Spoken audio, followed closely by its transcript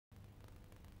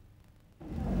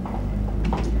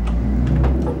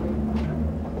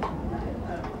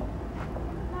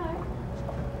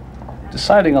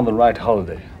Deciding on the right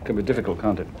holiday can be difficult,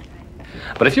 can't it?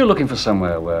 But if you're looking for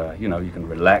somewhere where, you can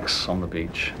relax on the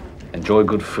beach, enjoy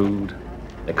good food,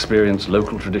 experience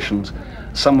local traditions,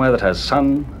 somewhere that has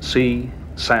sun, sea,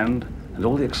 sand, and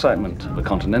all the excitement of a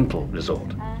continental resort,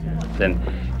 then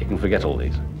you can forget all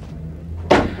these.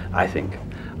 I think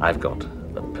I've got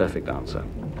a perfect answer.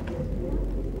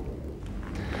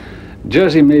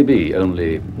 Jersey may be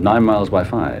only 9 miles by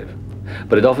 5,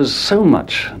 but it offers so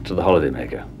much to the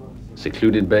holidaymaker.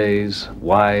 Secluded bays,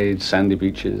 wide sandy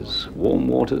beaches, warm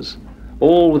waters,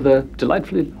 all with a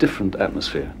delightfully different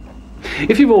atmosphere.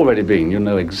 If you've already been, you'll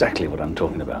know exactly what I'm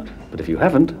talking about. But if you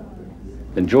haven't,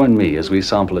 then join me as we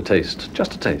sample a taste,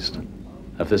 just a taste,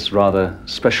 of this rather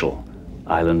special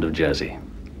island of Jersey.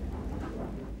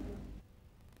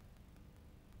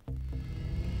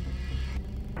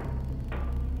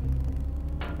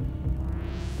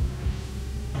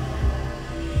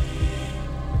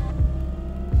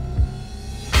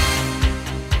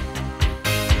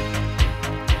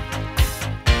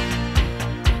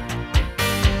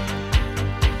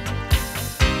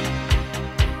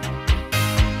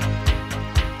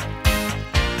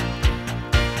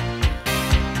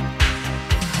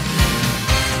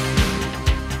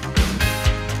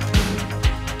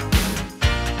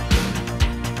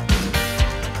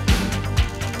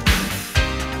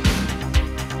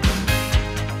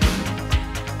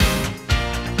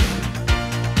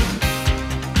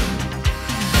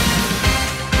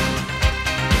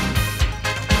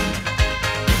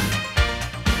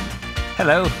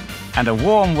 Hello, and a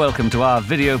warm welcome to our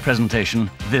video presentation,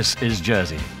 This is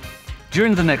Jersey.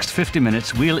 During the next 50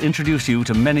 minutes, we'll introduce you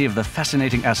to many of the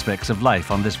fascinating aspects of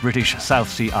life on this British South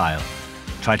Sea Isle.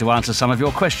 Try to answer some of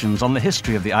your questions on the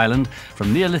history of the island,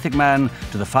 from Neolithic man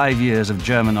to the 5 years of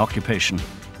German occupation.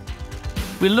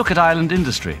 We'll look at island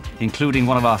industry, including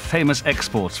one of our famous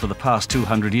exports for the past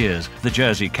 200 years, the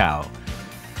Jersey cow.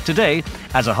 Today,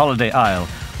 as a holiday isle,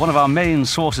 one of our main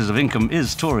sources of income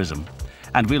is tourism.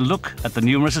 And we'll look at the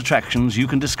numerous attractions you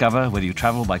can discover whether you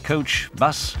travel by coach,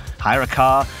 bus, hire a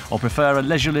car, or prefer a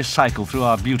leisurely cycle through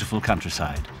our beautiful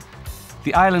countryside.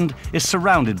 The island is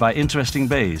surrounded by interesting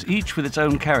bays, each with its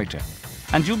own character.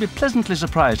 And you'll be pleasantly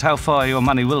surprised how far your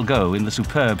money will go in the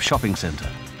superb shopping centre.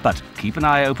 But keep an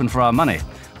eye open for our money.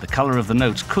 The colour of the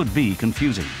notes could be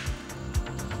confusing.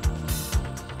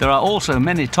 There are also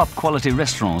many top-quality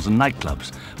restaurants and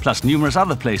nightclubs, plus numerous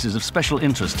other places of special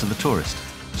interest to the tourist.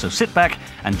 So sit back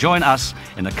and join us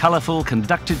in a colourful,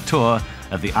 conducted tour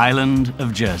of the island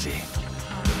of Jersey.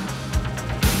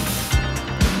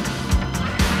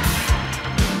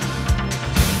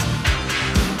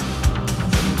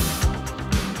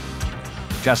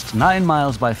 Just 9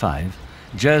 miles by 5,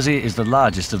 Jersey is the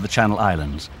largest of the Channel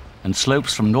Islands and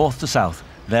slopes from north to south,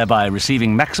 thereby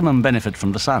receiving maximum benefit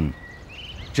from the sun.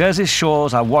 Jersey's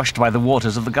shores are washed by the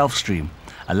waters of the Gulf Stream,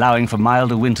 allowing for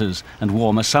milder winters and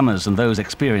warmer summers than those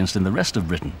experienced in the rest of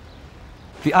Britain.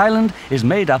 The island is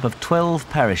made up of 12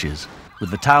 parishes,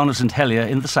 with the town of St Helier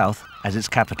in the south as its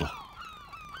capital.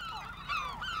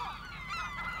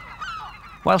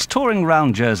 Whilst touring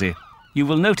round Jersey, you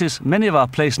will notice many of our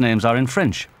place names are in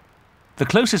French. The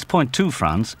closest point to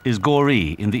France is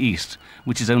Gorée in the east,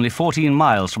 which is only 14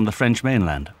 miles from the French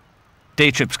mainland.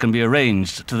 Day trips can be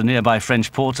arranged to the nearby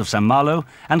French ports of Saint-Malo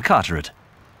and Carteret.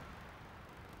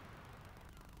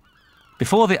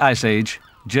 Before the Ice Age,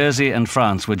 Jersey and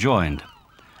France were joined.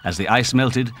 As the ice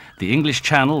melted, the English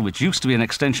Channel, which used to be an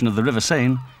extension of the River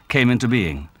Seine, came into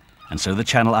being, and so the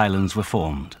Channel Islands were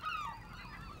formed.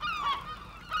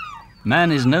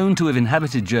 Man is known to have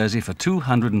inhabited Jersey for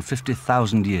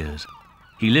 250,000 years.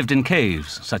 He lived in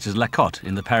caves, such as La Cotte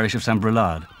in the parish of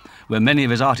Saint-Brelade, where many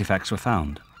of his artifacts were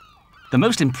found. The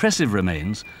most impressive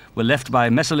remains were left by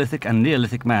Mesolithic and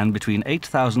Neolithic man between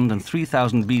 8,000 and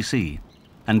 3,000 BC,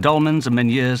 and dolmens and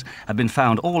menhirs have been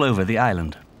found all over the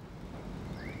island.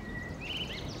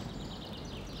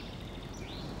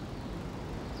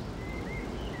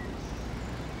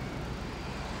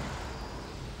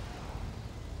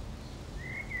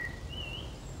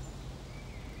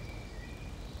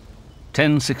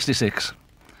 (1066),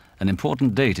 an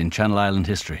important date in Channel Island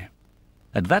history.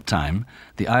 At that time,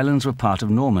 the islands were part of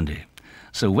Normandy,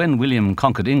 so when William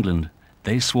conquered England,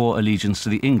 they swore allegiance to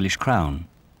the English crown.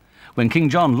 When King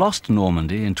John lost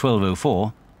Normandy in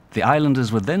 1204, the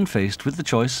islanders were then faced with the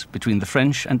choice between the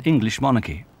French and English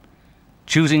monarchy.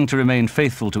 Choosing to remain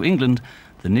faithful to England,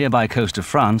 the nearby coast of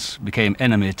France became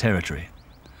enemy territory.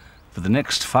 For the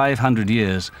next 500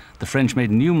 years, the French made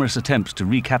numerous attempts to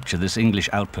recapture this English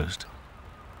outpost.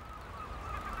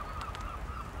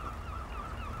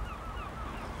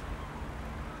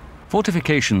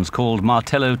 Fortifications called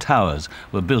Martello Towers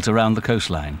were built around the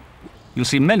coastline. You'll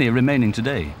see many remaining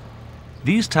today.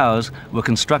 These towers were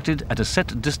constructed at a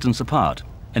set distance apart,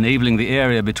 enabling the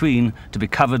area between to be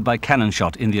covered by cannon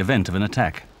shot in the event of an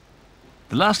attack.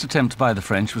 The last attempt by the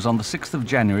French was on the 6th of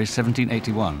January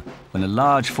 1781, when a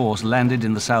large force landed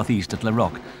in the southeast at La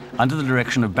Roque, under the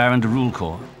direction of Baron de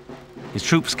Roulecourt. His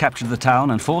troops captured the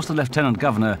town and forced the Lieutenant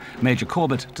Governor, Major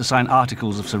Corbett, to sign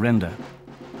articles of surrender.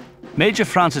 Major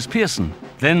Francis Pearson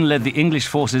then led the English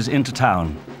forces into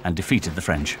town and defeated the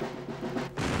French.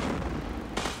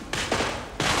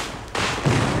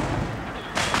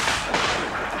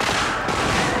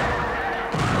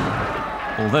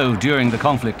 Although during the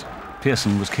conflict,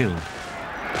 Pearson was killed.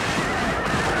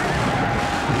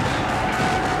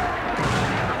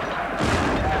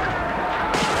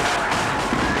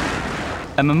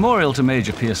 A memorial to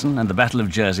Major Pearson and the Battle of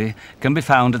Jersey can be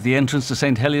found at the entrance to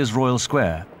St. Helier's Royal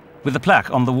Square, with a plaque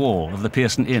on the wall of the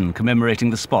Pearson Inn commemorating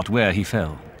the spot where he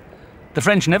fell. The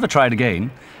French never tried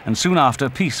again, and soon after,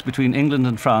 peace between England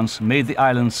and France made the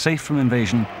island safe from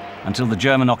invasion until the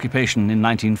German occupation in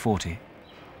 1940.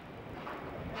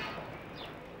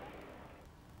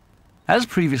 As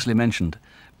previously mentioned,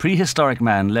 prehistoric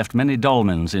man left many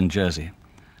dolmens in Jersey,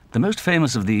 the most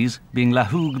famous of these being La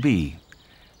Hougue Bee.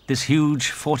 This huge,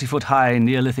 40-foot-high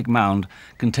Neolithic mound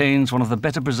contains one of the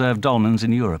better preserved dolmens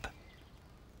in Europe.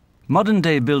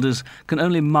 Modern-day builders can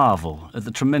only marvel at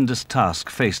the tremendous task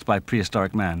faced by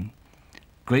prehistoric man.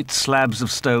 Great slabs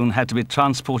of stone had to be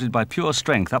transported by pure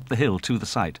strength up the hill to the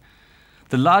site.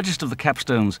 The largest of the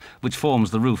capstones, which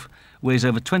forms the roof, weighs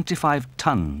over 25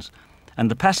 tons, and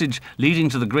the passage leading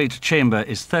to the great chamber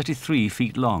is 33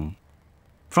 feet long.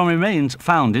 From remains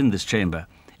found in this chamber,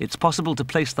 it's possible to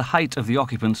place the height of the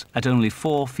occupants at only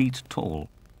 4 feet tall.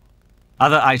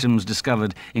 Other items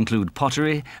discovered include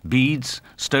pottery, beads,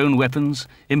 stone weapons,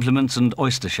 implements and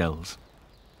oyster shells.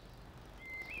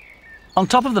 On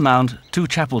top of the mound, 2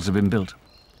 chapels have been built.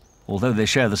 Although they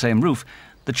share the same roof,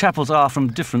 the chapels are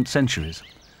from different centuries.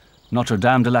 Notre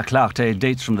Dame de la Clarté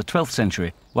dates from the 12th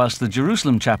century, whilst the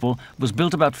Jerusalem chapel was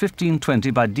built about 1520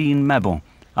 by Dean Mabon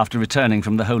after returning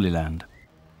from the Holy Land.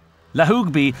 La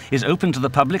Hougue Bee is open to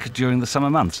the public during the summer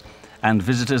months, and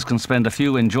visitors can spend a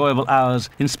few enjoyable hours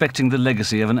inspecting the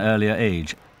legacy of an earlier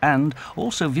age, and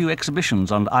also view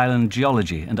exhibitions on island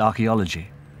geology and archaeology.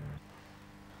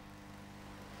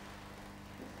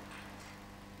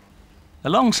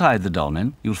 Alongside the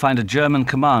dolmen, you'll find a German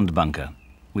command bunker,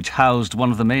 which housed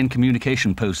one of the main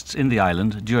communication posts in the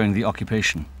island during the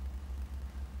occupation.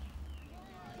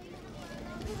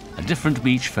 A different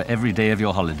beach for every day of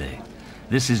your holiday.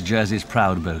 This is Jersey's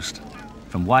proud boast.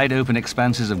 From wide open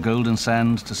expanses of golden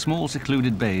sand to small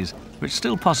secluded bays, where it's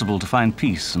still possible to find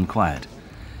peace and quiet.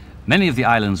 Many of the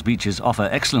island's beaches offer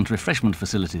excellent refreshment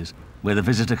facilities, where the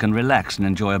visitor can relax and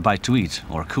enjoy a bite to eat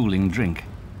or a cooling drink.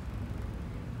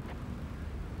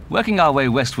 Working our way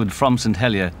westward from St.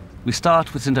 Helier, we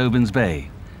start with St. Aubin's Bay.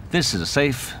 This is a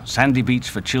safe, sandy beach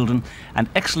for children and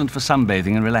excellent for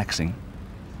sunbathing and relaxing.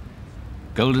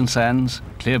 Golden sands,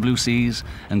 clear blue seas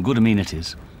and good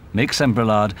amenities make St.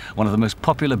 Brelade one of the most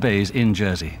popular bays in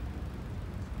Jersey.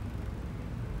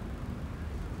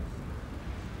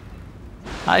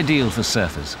 Ideal for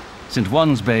surfers, St.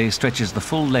 Juan's Bay stretches the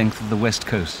full length of the west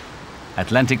coast.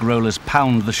 Atlantic rollers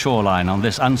pound the shoreline on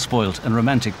this unspoilt and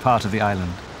romantic part of the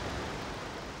island.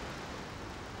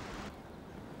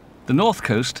 The north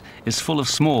coast is full of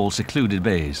small, secluded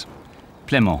bays.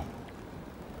 Plémont,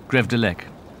 Grève de Lec,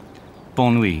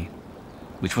 Bonne Nuit,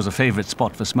 which was a favourite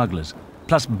spot for smugglers,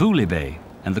 plus Bouley Bay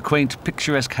and the quaint,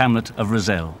 picturesque hamlet of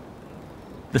Rozelle.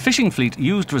 The fishing fleet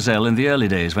used Rozelle in the early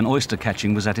days when oyster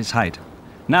catching was at its height.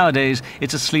 Nowadays,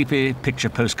 it's a sleepy, picture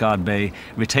postcard bay,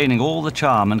 retaining all the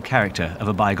charm and character of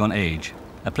a bygone age,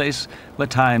 a place where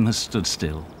time has stood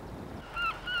still.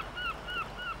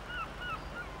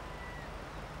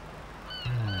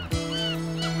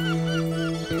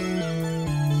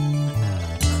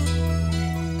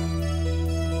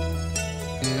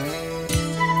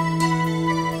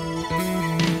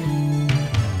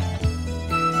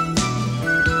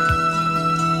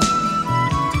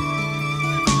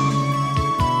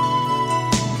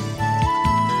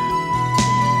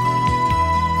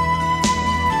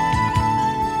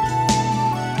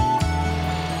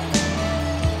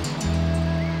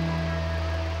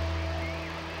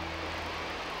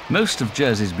 Most of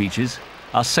Jersey's beaches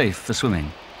are safe for swimming,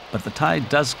 but the tide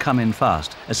does come in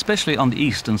fast, especially on the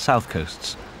east and south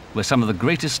coasts, where some of the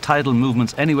greatest tidal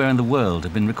movements anywhere in the world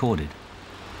have been recorded.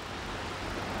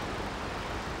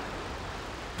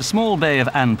 The small bay of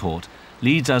Anport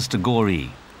leads us to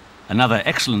Goree, Another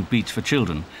excellent beach for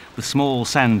children, with small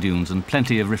sand dunes and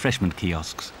plenty of refreshment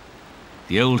kiosks.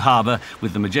 The old harbour,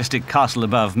 with the majestic castle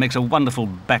above, makes a wonderful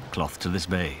backcloth to this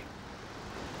bay.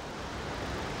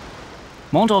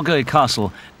 Montorgueil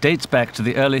Castle dates back to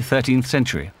the early 13th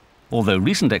century, although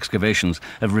recent excavations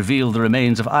have revealed the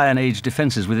remains of Iron Age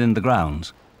defences within the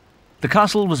grounds. The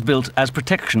castle was built as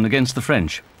protection against the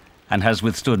French and has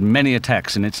withstood many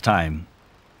attacks in its time.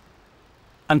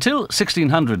 Until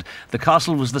 1600, the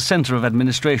castle was the centre of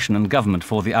administration and government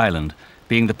for the island,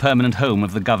 being the permanent home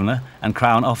of the governor and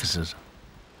crown officers.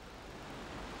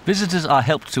 Visitors are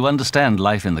helped to understand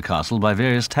life in the castle by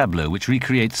various tableaux which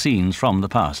recreate scenes from the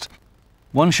past.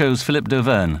 One shows Philip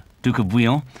d'Auvergne, Duke of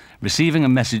Bouillon, receiving a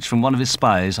message from one of his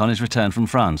spies on his return from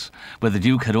France, where the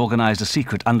Duke had organised a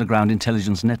secret underground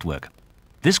intelligence network.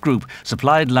 This group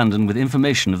supplied London with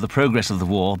information of the progress of the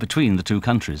war between the two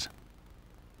countries.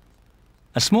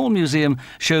 A small museum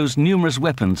shows numerous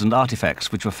weapons and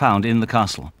artefacts which were found in the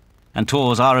castle, and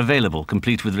tours are available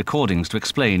complete with recordings to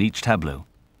explain each tableau.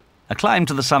 A climb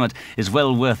to the summit is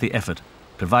well worth the effort,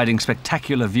 providing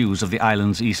spectacular views of the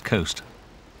island's east coast.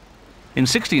 In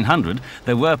 1600,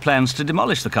 there were plans to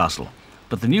demolish the castle,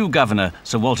 but the new governor,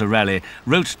 Sir Walter Raleigh,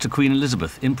 wrote to Queen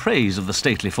Elizabeth in praise of the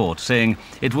stately fort, saying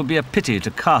it would be a pity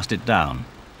to cast it down.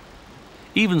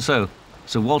 Even so,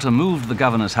 Sir Walter moved the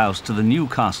governor's house to the new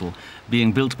castle,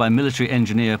 being built by military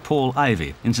engineer Paul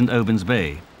Ivy in St. Albans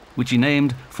Bay, which he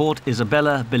named Fort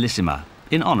Isabella Bellissima,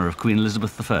 in honour of Queen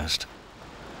Elizabeth I.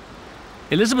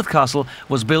 Elizabeth Castle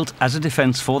was built as a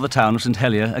defence for the town of St.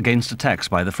 Helier against attacks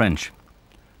by the French.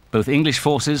 Both English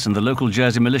forces and the local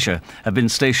Jersey militia have been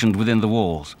stationed within the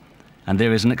walls, and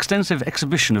there is an extensive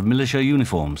exhibition of militia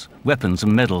uniforms, weapons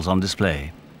and medals on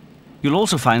display. You'll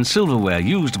also find silverware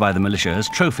used by the militia as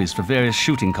trophies for various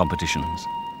shooting competitions.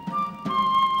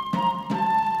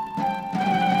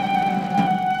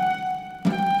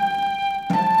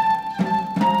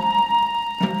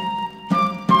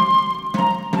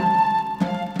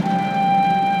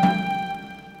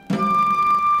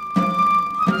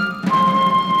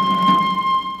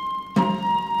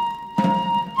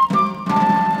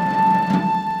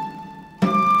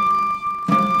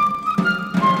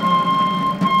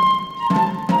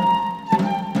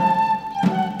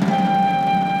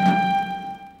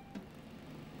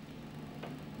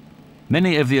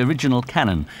 Many of the original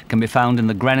cannon can be found in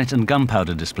the granite and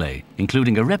gunpowder display,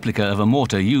 including a replica of a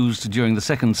mortar used during the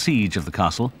second siege of the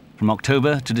castle from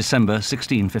October to December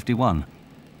 1651.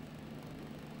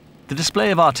 The display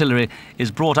of artillery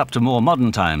is brought up to more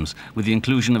modern times with the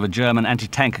inclusion of a German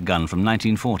anti-tank gun from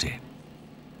 1940.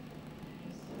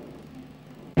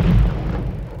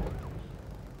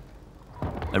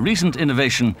 A recent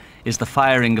innovation is the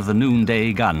firing of the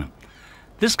noonday gun.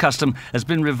 This custom has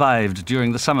been revived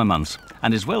during the summer months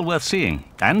and is well worth seeing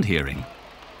and hearing.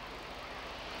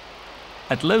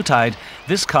 At low tide,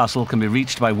 this castle can be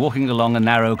reached by walking along a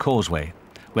narrow causeway.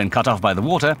 When cut off by the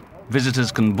water,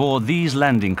 visitors can board these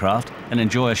landing craft and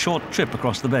enjoy a short trip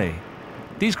across the bay.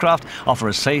 These craft offer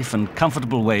a safe and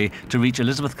comfortable way to reach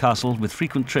Elizabeth Castle with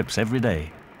frequent trips every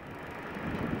day.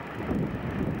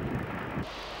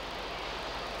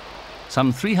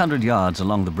 Some 300 yards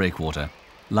along the breakwater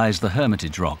lies the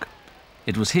Hermitage Rock.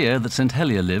 It was here that St.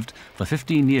 Helier lived for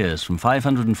 15 years from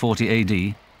 540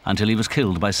 AD until he was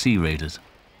killed by sea raiders.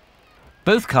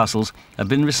 Both castles have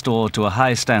been restored to a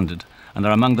high standard and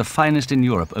are among the finest in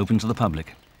Europe open to the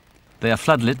public. They are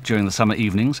floodlit during the summer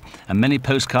evenings, and many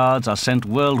postcards are sent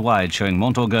worldwide showing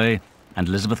Montorgueil and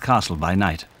Elizabeth Castle by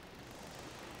night.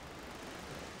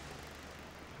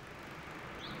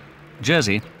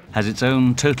 Jersey has its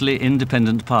own totally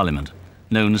independent parliament,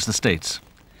 known as the States,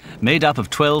 made up of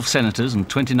 12 senators and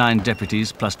 29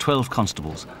 deputies plus 12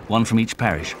 constables, one from each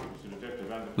parish.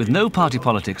 With no party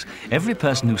politics, every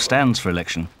person who stands for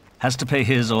election has to pay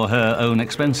his or her own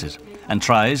expenses and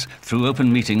tries, through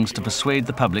open meetings, to persuade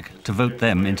the public to vote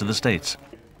them into the States.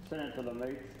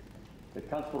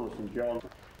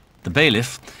 The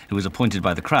bailiff, who is appointed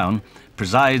by the Crown,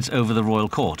 presides over the royal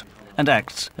court and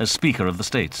acts as Speaker of the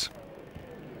States.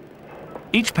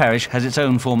 Each parish has its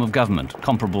own form of government,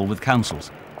 comparable with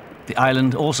councils. The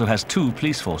island also has 2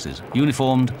 police forces,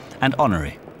 uniformed and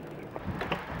honorary.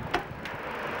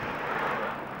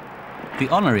 The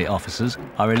honorary officers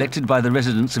are elected by the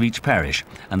residents of each parish,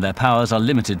 and their powers are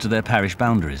limited to their parish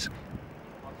boundaries.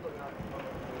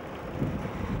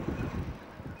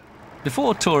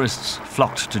 Before tourists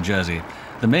flocked to Jersey,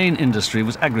 the main industry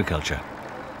was agriculture.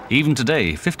 Even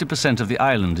today, 50% of the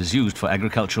island is used for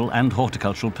agricultural and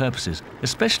horticultural purposes,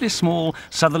 especially small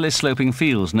southerly sloping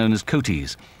fields known as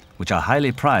cotees, which are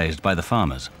highly prized by the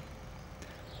farmers.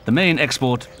 The main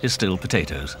export is still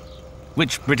potatoes.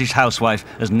 Which British housewife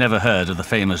has never heard of the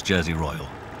famous Jersey Royal?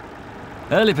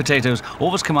 Early potatoes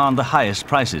always command the highest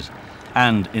prices,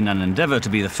 and in an endeavour to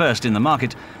be the first in the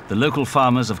market, the local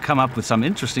farmers have come up with some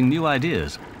interesting new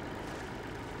ideas.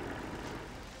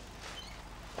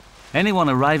 Anyone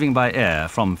arriving by air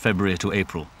from February to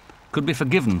April could be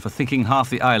forgiven for thinking half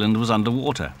the island was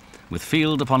underwater, with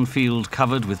field upon field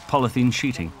covered with polythene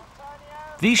sheeting.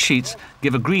 These sheets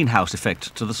give a greenhouse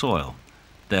effect to the soil.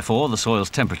 Therefore, the soil's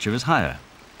temperature is higher,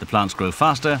 the plants grow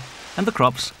faster, and the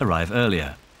crops arrive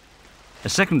earlier. A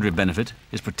secondary benefit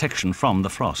is protection from the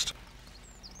frost.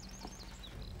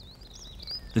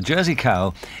 The Jersey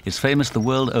cow is famous the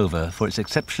world over for its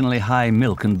exceptionally high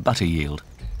milk and butter yield.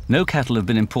 No cattle have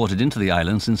been imported into the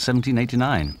island since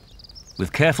 1789.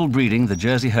 With careful breeding, the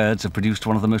Jersey herds have produced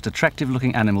one of the most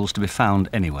attractive-looking animals to be found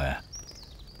anywhere.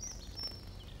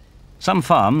 Some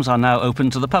farms are now open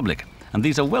to the public, and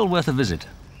these are well worth a visit.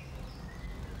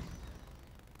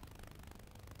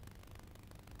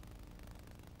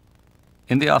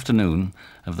 In the afternoon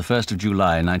of the 1st of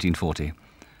July 1940,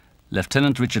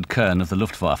 Lieutenant Richard Kern of the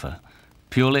Luftwaffe,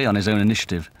 purely on his own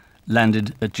initiative,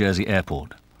 landed at Jersey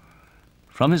Airport.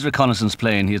 From his reconnaissance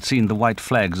plane, he had seen the white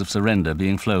flags of surrender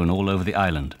being flown all over the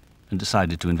island and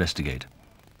decided to investigate.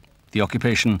 The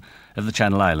occupation of the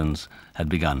Channel Islands had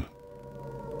begun.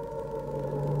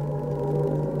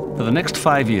 For the next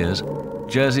 5 years,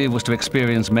 Jersey was to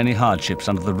experience many hardships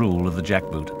under the rule of the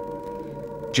jackboot.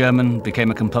 German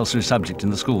became a compulsory subject in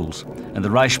the schools, and the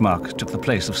Reichsmark took the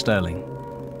place of sterling.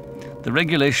 The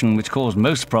regulation which caused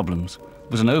most problems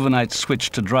was an overnight switch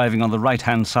to driving on the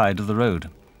right-hand side of the road.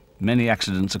 Many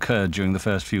accidents occurred during the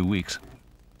first few weeks.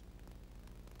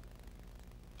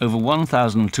 Over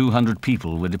 1,200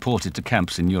 people were deported to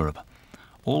camps in Europe.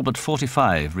 All but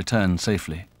 45 returned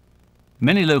safely.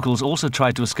 Many locals also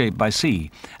tried to escape by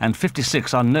sea, and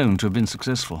 56 are known to have been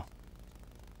successful.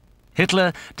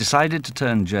 Hitler decided to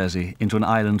turn Jersey into an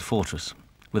island fortress,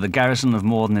 with a garrison of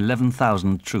more than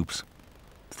 11,000 troops.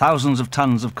 Thousands of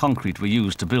tons of concrete were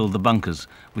used to build the bunkers,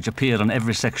 which appeared on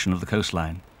every section of the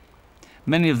coastline.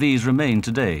 Many of these remain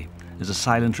today as a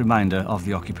silent reminder of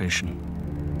the occupation.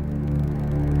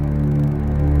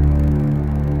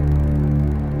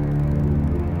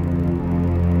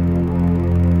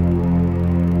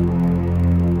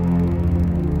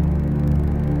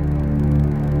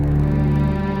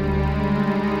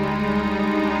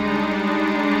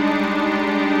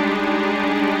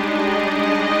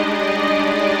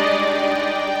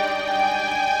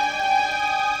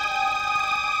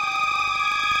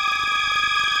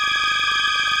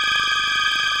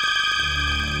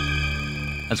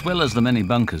 As well as the many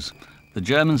bunkers, the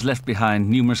Germans left behind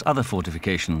numerous other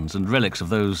fortifications and relics of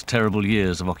those terrible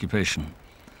years of occupation.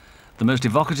 The most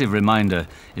evocative reminder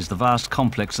is the vast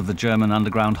complex of the German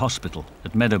underground hospital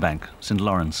at Meadowbank, St.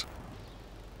 Lawrence.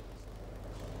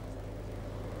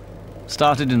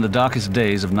 Started in the darkest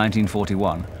days of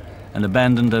 1941 and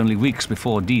abandoned only weeks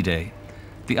before D-Day,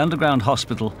 the underground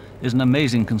hospital is an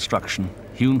amazing construction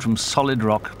hewn from solid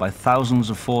rock by thousands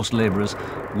of forced labourers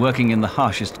working in the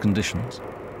harshest conditions.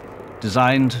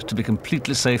 Designed to be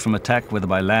completely safe from attack whether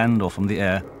by land or from the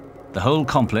air, the whole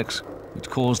complex, which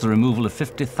caused the removal of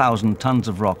 50,000 tons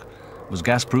of rock, was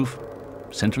gas-proof,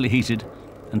 centrally heated,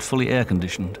 and fully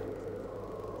air-conditioned.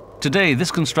 Today, this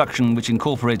construction, which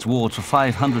incorporates wards for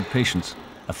 500 patients,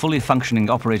 a fully functioning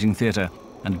operating theatre,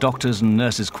 and doctors' and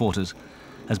nurses' quarters,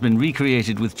 has been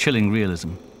recreated with chilling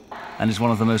realism, and is one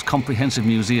of the most comprehensive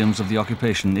museums of the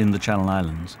occupation in the Channel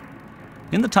Islands.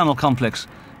 In the tunnel complex,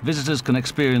 visitors can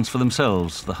experience for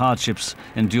themselves the hardships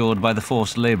endured by the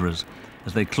forced labourers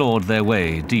as they clawed their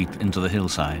way deep into the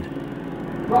hillside.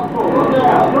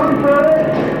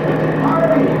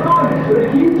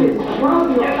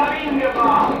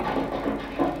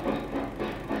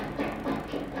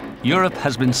 Europe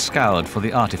has been scoured for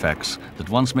the artifacts that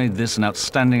once made this an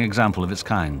outstanding example of its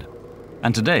kind.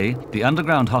 And today, the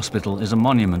underground hospital is a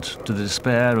monument to the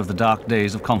despair of the dark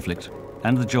days of conflict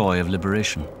and the joy of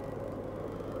liberation.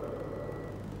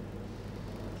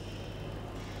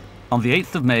 On the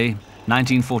 8th of May,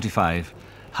 1945,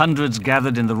 hundreds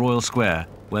gathered in the Royal Square,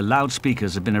 where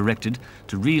loudspeakers had been erected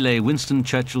to relay Winston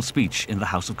Churchill's speech in the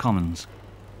House of Commons.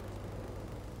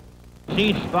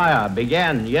 Ceasefire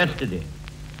began yesterday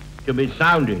to be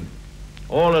sounded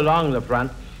all along the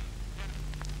front,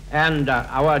 and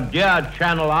our dear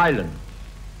Channel Islands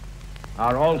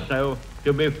are also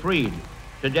to be freed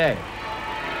today.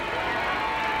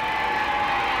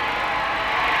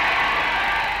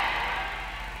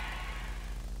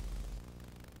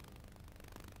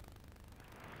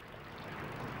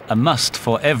 A must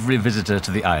for every visitor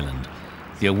to the island,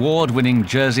 the award-winning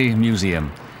Jersey Museum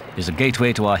is a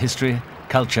gateway to our history,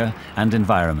 culture, and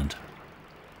environment.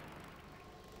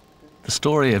 The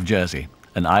story of Jersey,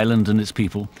 an island and its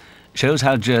people, shows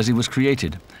how Jersey was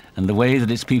created and the way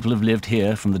that its people have lived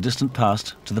here from the distant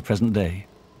past to the present day.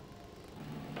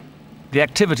 The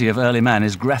activity of early man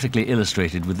is graphically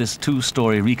illustrated with this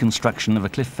two-story reconstruction of a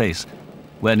cliff face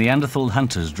where Neanderthal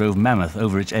hunters drove mammoth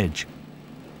over its edge.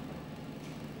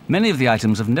 Many of the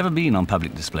items have never been on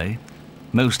public display.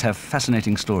 Most have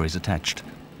fascinating stories attached.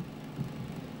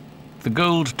 The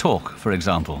gold torque, for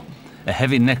example, a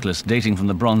heavy necklace dating from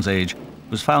the Bronze Age,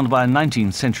 was found by a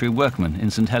 19th century workman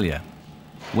in St Helier.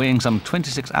 Weighing some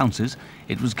 26 ounces,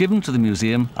 it was given to the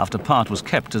museum after part was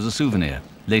kept as a souvenir,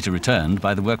 later returned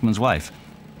by the workman's wife.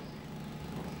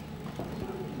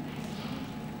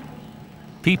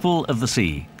 People of the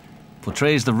Sea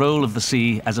portrays the role of the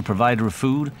sea as a provider of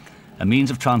food, a means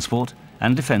of transport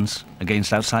and defence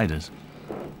against outsiders.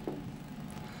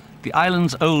 The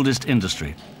island's oldest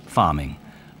industry, farming,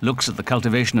 looks at the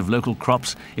cultivation of local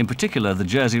crops, in particular the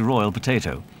Jersey Royal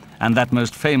potato, and that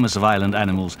most famous of island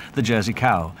animals, the Jersey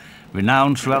cow,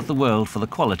 renowned throughout the world for the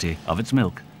quality of its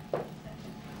milk.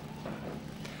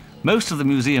 Most of the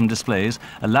museum displays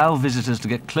allow visitors to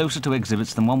get closer to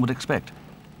exhibits than one would expect.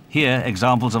 Here,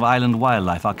 examples of island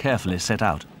wildlife are carefully set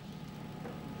out.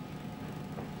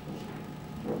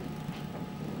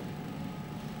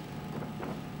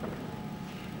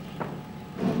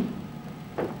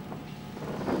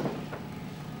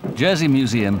 Jersey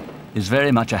Museum is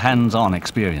very much a hands-on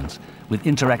experience, with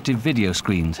interactive video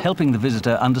screens helping the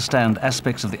visitor understand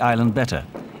aspects of the island better,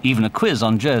 even a quiz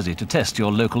on Jersey to test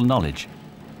your local knowledge.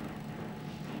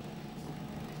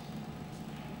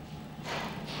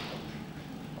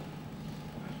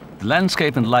 The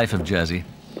landscape and life of Jersey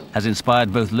has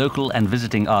inspired both local and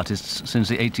visiting artists since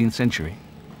the 18th century.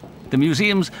 The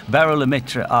museum's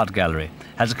Barreau-Lemaitre Art Gallery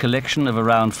has a collection of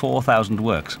around 4,000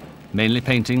 works, mainly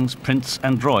paintings, prints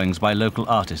and drawings by local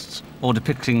artists, or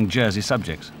depicting Jersey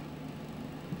subjects.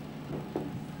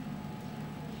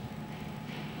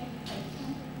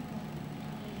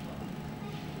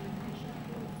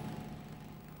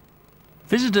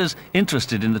 Visitors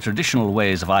interested in the traditional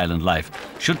ways of island life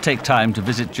should take time to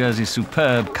visit Jersey's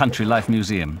superb country life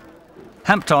museum.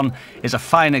 Hampton is a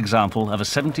fine example of a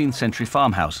 17th century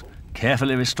farmhouse,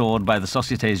 carefully restored by the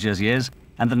Société Jersiaise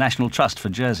and the National Trust for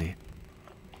Jersey.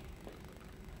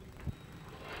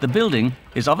 The building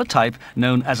is of a type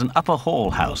known as an upper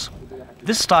hall house.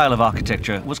 This style of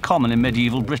architecture was common in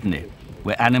medieval Brittany,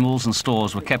 where animals and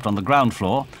stores were kept on the ground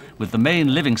floor, with the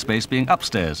main living space being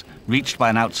upstairs, reached by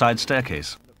an outside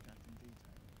staircase.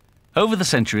 Over the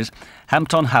centuries,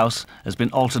 Hampton House has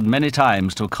been altered many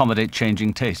times to accommodate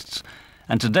changing tastes,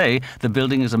 and today the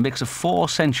building is a mix of 4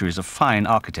 centuries of fine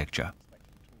architecture.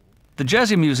 The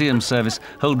Jersey Museum Service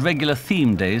hold regular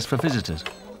theme days for visitors.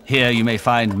 Here you may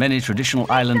find many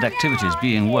traditional island activities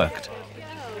being worked.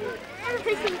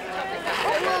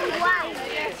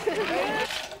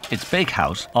 Its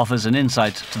bakehouse offers an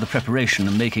insight to the preparation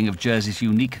and making of Jersey's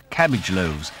unique cabbage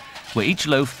loaves, where each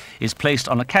loaf is placed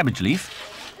on a cabbage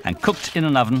leaf and cooked in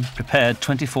an oven prepared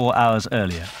 24 hours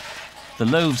earlier. The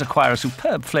loaves acquire a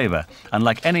superb flavour,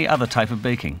 unlike any other type of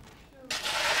baking.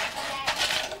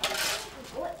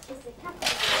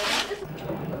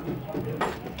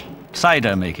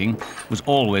 Cider making was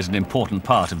always an important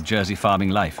part of Jersey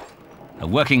farming life. A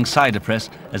working cider press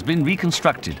has been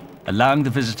reconstructed, allowing the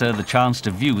visitor the chance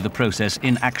to view the process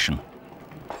in action.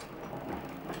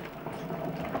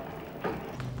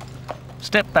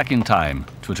 Step back in time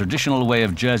to a traditional way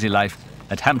of Jersey life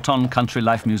at Hampton Country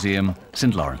Life Museum,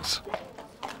 St Lawrence.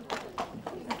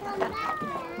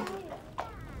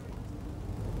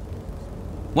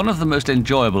 One of the most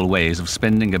enjoyable ways of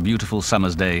spending a beautiful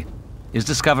summer's day is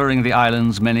discovering the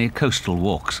island's many coastal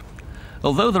walks.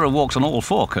 Although there are walks on all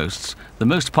 4 coasts, the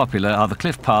most popular are the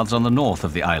cliff paths on the north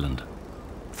of the island.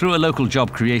 Through a local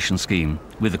job creation scheme,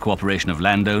 with the cooperation of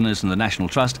landowners and the National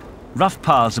Trust, rough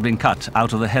paths have been cut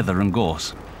out of the heather and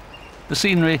gorse. The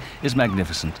scenery is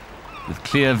magnificent, with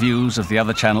clear views of the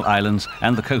other Channel Islands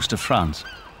and the coast of France.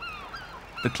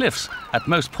 The cliffs, at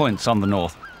most points on the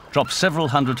north, drop several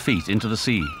hundred feet into the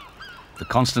sea. The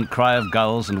constant cry of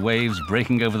gulls and waves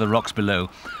breaking over the rocks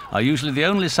below are usually the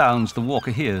only sounds the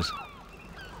walker hears.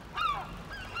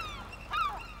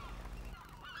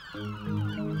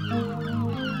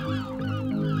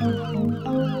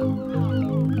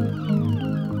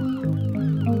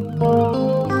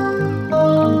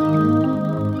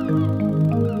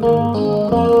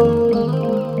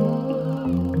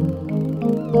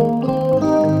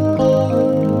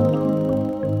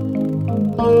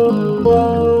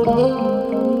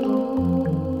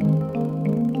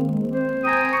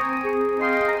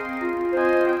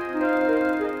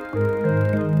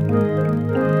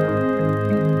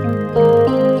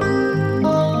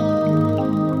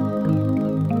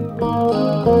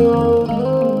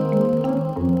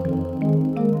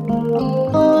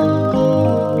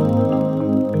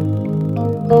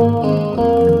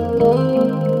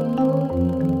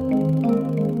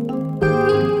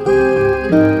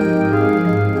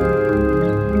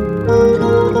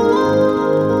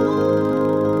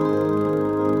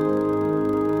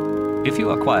 If you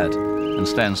are quiet and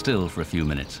stand still for a few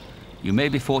minutes, you may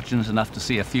be fortunate enough to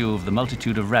see a few of the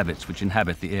multitude of rabbits which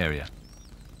inhabit the area.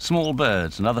 Small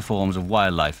birds and other forms of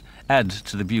wildlife add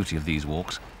to the beauty of these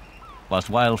walks, whilst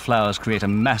wildflowers create a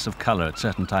mass of colour at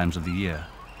certain times of the year.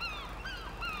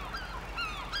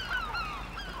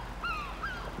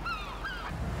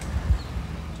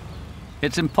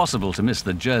 It's impossible to miss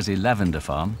the Jersey lavender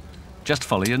farm. Just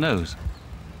follow your nose.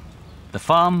 The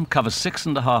farm covers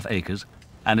 6.5 acres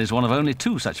and is one of only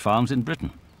 2 such farms in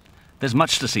Britain. There's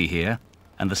much to see here,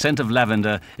 and the scent of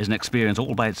lavender is an experience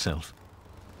all by itself.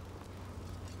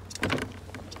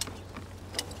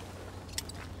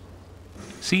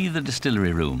 See the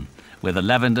distillery room, where the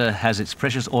lavender has its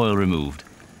precious oil removed,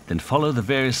 then follow the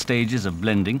various stages of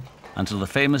blending until the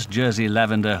famous Jersey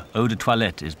lavender eau de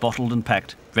toilette is bottled and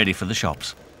packed, ready for the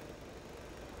shops.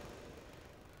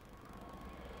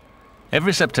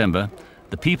 Every September,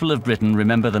 the people of Britain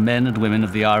remember the men and women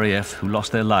of the RAF who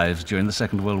lost their lives during the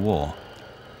Second World War.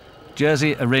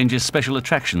 Jersey arranges special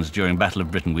attractions during Battle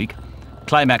of Britain Week,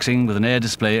 climaxing with an air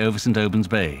display over St. Albans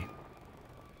Bay.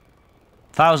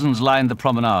 Thousands line the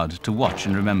promenade to watch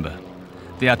and remember.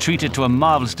 They are treated to a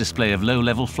marvellous display of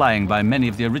low-level flying by many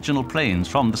of the original planes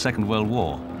from the Second World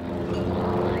War,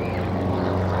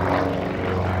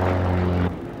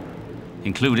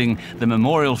 including the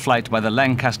memorial flight by the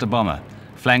Lancaster bomber,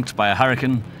 flanked by a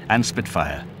Hurricane and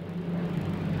Spitfire.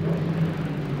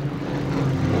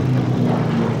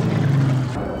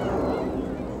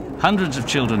 Hundreds of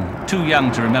children, too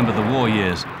young to remember the war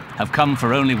years, have come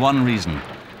for only one reason: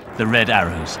 the Red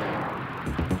Arrows.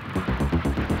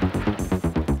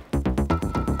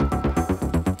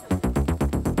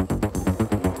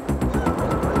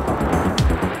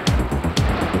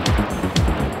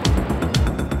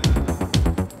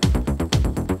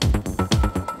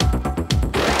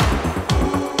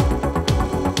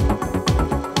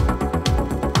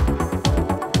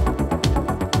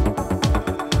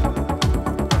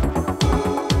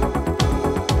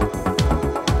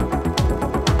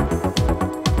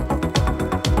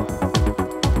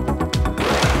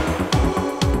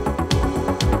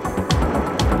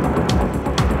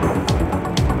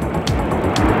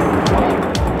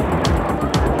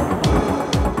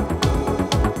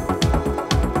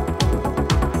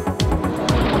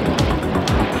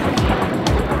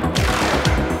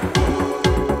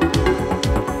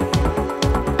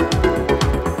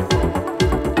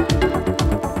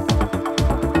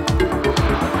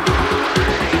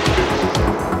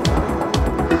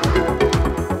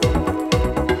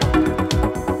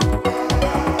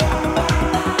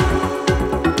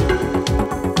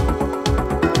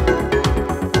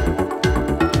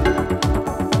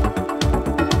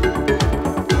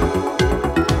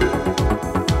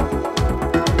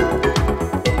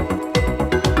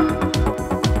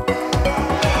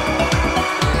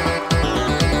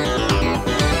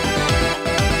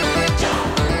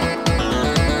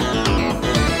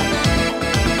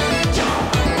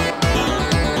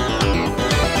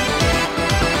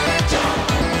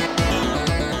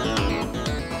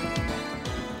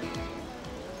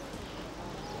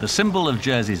 The symbol of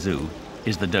Jersey Zoo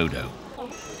is the dodo.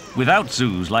 Without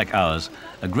zoos like ours,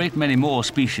 a great many more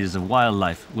species of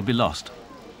wildlife would be lost.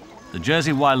 The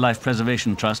Jersey Wildlife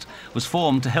Preservation Trust was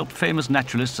formed to help famous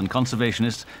naturalist and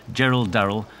conservationist Gerald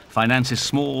Durrell finance his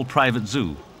small private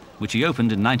zoo, which he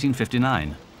opened in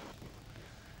 1959.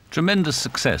 Tremendous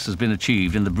success has been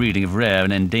achieved in the breeding of rare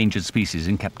and endangered species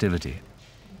in captivity.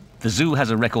 The zoo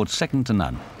has a record second to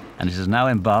none, and it has now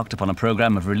embarked upon a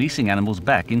program of releasing animals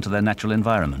back into their natural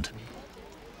environment.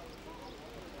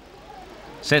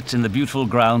 Set in the beautiful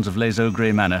grounds of Les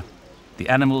Augres Manor, the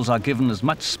animals are given as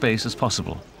much space as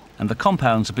possible, and the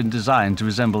compounds have been designed to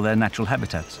resemble their natural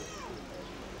habitats.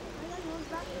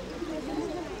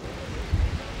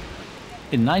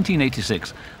 In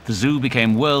 1986, the zoo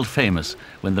became world famous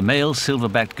when the male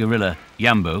silverbacked gorilla,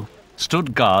 Yambo,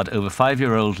 stood guard over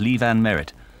 5-year-old Levan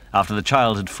Merritt after the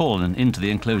child had fallen into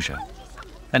the enclosure.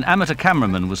 An amateur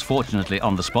cameraman was fortunately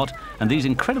on the spot, and these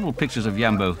incredible pictures of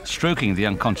Yambo stroking the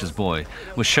unconscious boy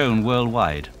were shown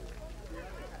worldwide.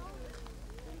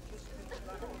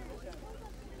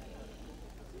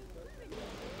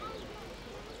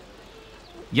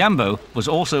 Yambo was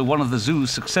also one of the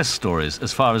zoo's success stories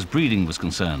as far as breeding was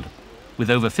concerned, with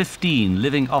over 15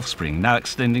 living offspring now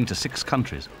extending to 6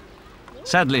 countries.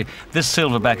 Sadly, this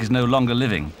silverback is no longer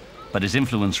living, but his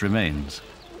influence remains.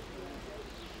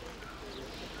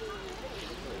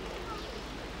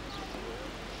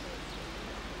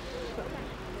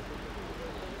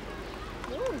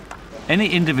 Any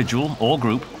individual or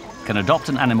group can adopt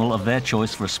an animal of their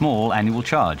choice for a small annual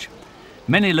charge.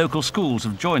 Many local schools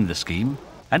have joined the scheme,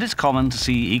 and it's common to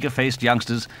see eager-faced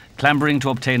youngsters clambering to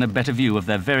obtain a better view of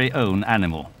their very own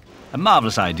animal. A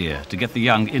marvellous idea to get the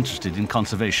young interested in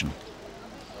conservation.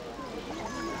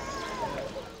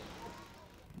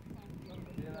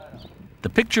 The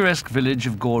picturesque village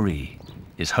of Goree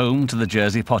is home to the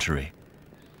Jersey pottery.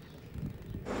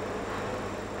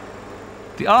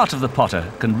 The art of the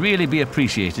potter can really be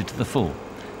appreciated to the full,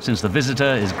 since the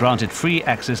visitor is granted free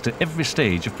access to every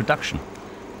stage of production.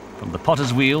 From the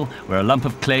potter's wheel, where a lump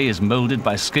of clay is moulded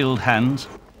by skilled hands,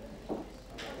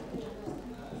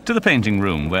 to the painting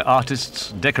room, where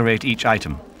artists decorate each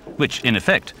item, which, in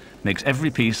effect, makes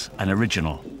every piece an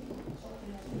original.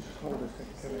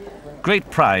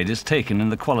 Great pride is taken in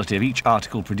the quality of each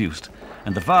article produced,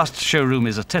 and the vast showroom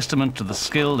is a testament to the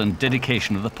skill and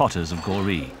dedication of the potters of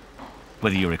Goree.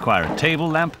 Whether you require a table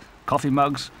lamp, coffee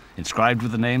mugs, inscribed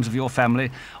with the names of your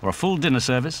family, or a full dinner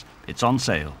service, it's on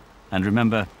sale. And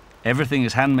remember, everything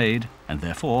is handmade and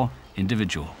therefore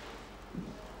individual.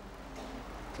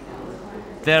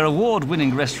 Their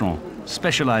award-winning restaurant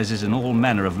specializes in all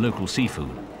manner of local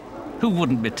seafood. Who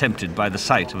wouldn't be tempted by the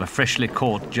sight of a freshly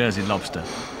caught Jersey lobster,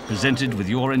 presented with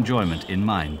your enjoyment in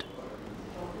mind?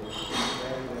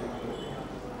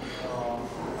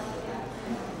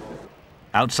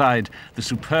 Outside, the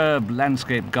superb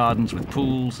landscape gardens with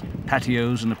pools,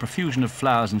 patios and a profusion of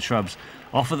flowers and shrubs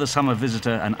offer the summer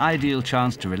visitor an ideal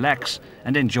chance to relax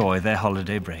and enjoy their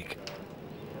holiday break.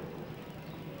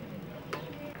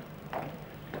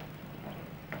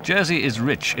 Jersey is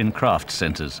rich in craft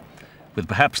centres, with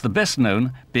perhaps the best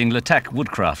known being Letak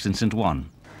Woodcrafts in St. Juan.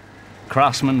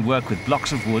 Craftsmen work with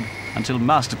blocks of wood until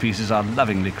masterpieces are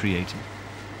lovingly created.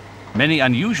 Many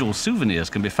unusual souvenirs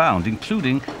can be found,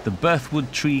 including the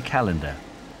birthwood tree calendar.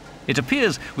 It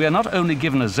appears we are not only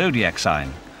given a zodiac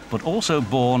sign, but also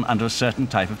born under a certain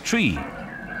type of tree.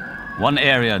 One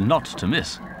area not to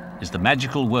miss is the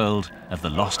magical world of the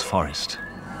Lost Forest.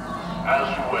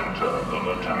 As you enter the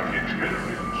Letak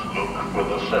experience, look for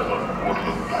the 7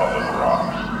 woodland colored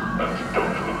rocks, and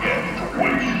don't forget to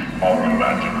wish or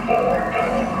imagine for.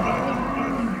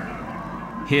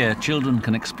 Here, children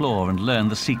can explore and learn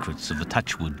the secrets of the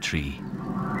touchwood tree. I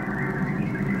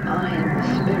am the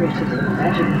spirit of the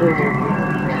magic ball.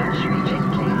 Touch me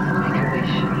gently and make a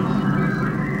wish.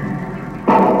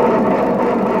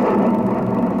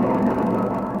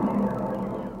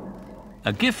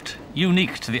 A gift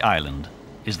unique to the island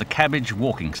is the cabbage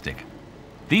walking stick.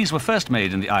 These were first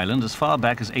made in the island as far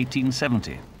back as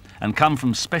 1870 and come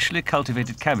from specially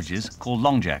cultivated cabbages called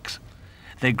longjacks.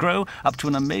 They grow up to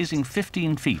an amazing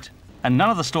 15 feet, and none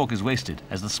of the stalk is wasted,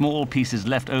 as the small pieces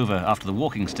left over after the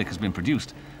walking stick has been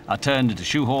produced are turned into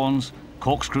shoehorns,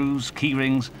 corkscrews, key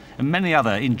rings, and many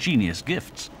other ingenious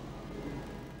gifts.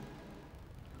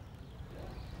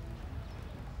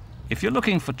 If you're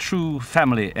looking for true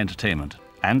family entertainment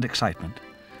and excitement,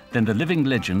 then the living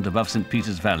legend above St.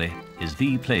 Peter's Valley is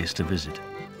the place to visit.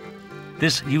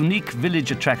 This unique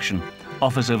village attraction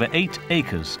offers over 8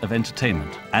 acres of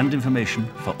entertainment and information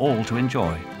for all to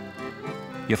enjoy.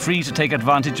 You're free to take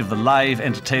advantage of the live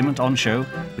entertainment on show,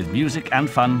 with music and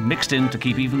fun mixed in to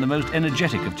keep even the most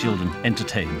energetic of children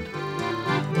entertained.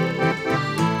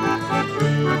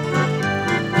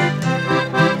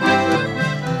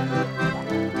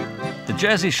 The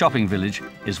Jersey shopping village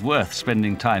is worth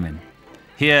spending time in.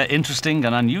 Here, interesting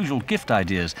and unusual gift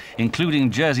ideas, including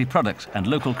Jersey products and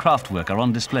local craftwork, are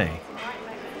on display.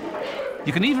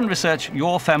 You can even research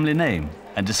your family name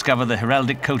and discover the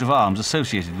heraldic coat of arms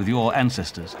associated with your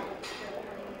ancestors.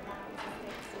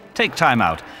 Take time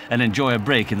out and enjoy a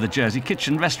break in the Jersey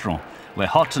Kitchen restaurant, where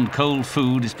hot and cold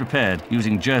food is prepared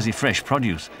using Jersey fresh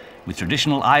produce, with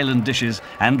traditional island dishes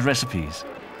and recipes.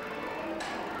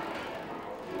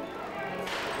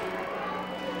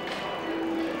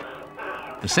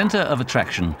 The centre of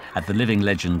attraction at the Living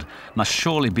Legend must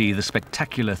surely be the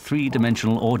spectacular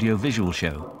 3-dimensional audio-visual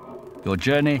show. Your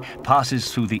journey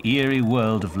passes through the eerie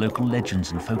world of local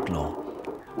legends and folklore.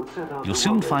 You'll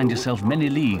soon find yourself many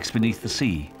leagues beneath the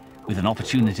sea, with an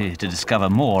opportunity to discover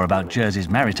more about Jersey's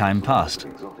maritime past.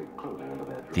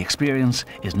 The experience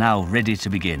is now ready to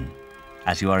begin,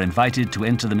 as you are invited to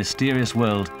enter the mysterious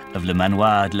world of Le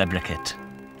Manoir de la Briquette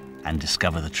and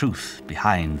discover the truth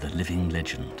behind the living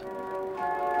legend.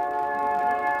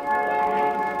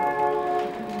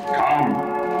 Come,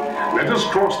 let us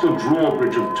cross the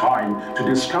drawbridge of time to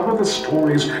discover the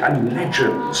stories and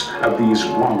legends of these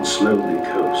once lonely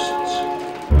coasts.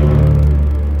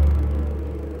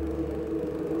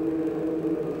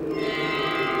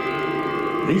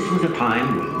 This was a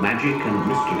time when magic and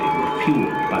mystery were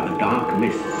fueled by the dark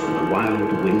mists and the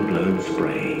wild wind-blown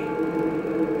spray.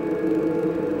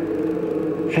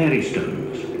 Fairy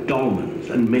stones, dolmens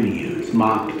and menhirs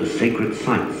marked the sacred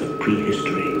sites of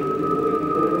prehistory.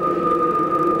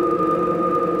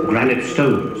 Granite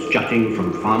stones jutting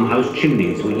from farmhouse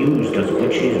chimneys were used as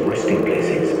witches' resting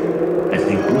places as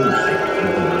they broomsticked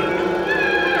through the night.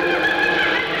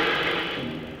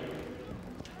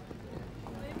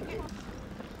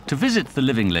 To visit the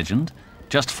living legend,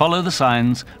 just follow the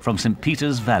signs from St.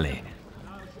 Peter's Valley.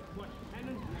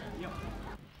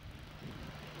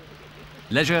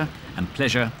 Leisure and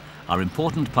pleasure are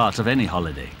important parts of any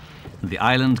holiday, and the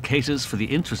island caters for the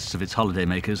interests of its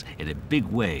holidaymakers in a big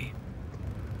way.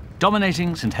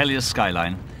 Dominating St. Heliers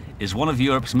skyline is one of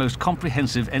Europe's most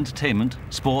comprehensive entertainment,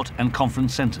 sport and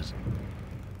conference centres.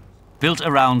 Built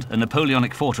around a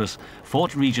Napoleonic fortress,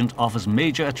 Fort Regent offers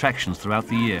major attractions throughout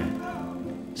the year.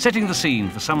 Setting the scene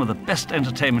for some of the best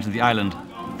entertainment in the island,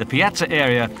 the Piazza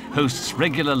area hosts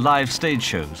regular live stage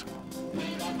shows.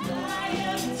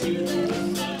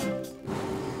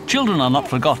 Children are not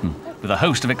forgotten, with a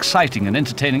host of exciting and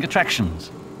entertaining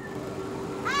attractions.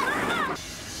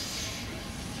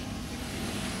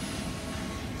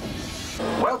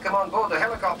 Welcome on board the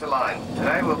helicopter line.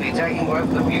 Today we'll be taking you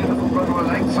over the beautiful Rotorua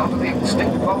Lakes onto the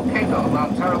extinct volcano of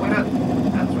Mount Tarawera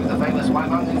and through the famous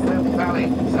Waimangu Valley.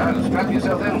 So strap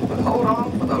yourself in and hold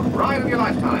on for the ride of your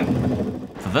lifetime.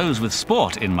 For those with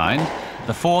sport in mind,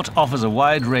 the fort offers a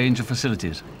wide range of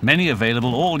facilities, many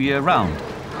available all year round.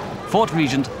 Fort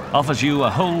Regent offers you a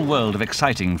whole world of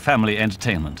exciting family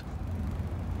entertainment.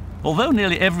 Although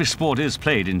nearly every sport is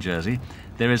played in Jersey,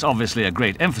 there is obviously a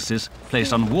great emphasis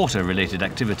placed on water-related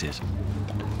activities.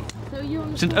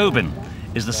 St. Aubin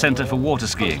is the centre for water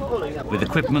skiing, with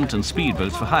equipment and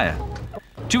speedboats for hire.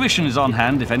 Tuition is on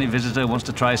hand if any visitor wants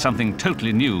to try something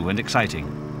totally new and exciting.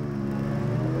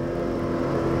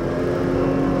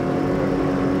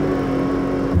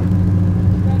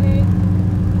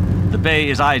 The bay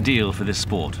is ideal for this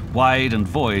sport, wide and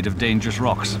void of dangerous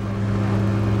rocks.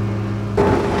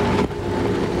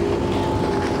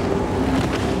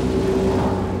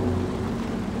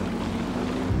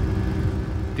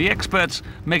 The experts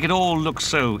make it all look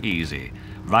so easy,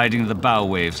 riding the bow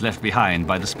waves left behind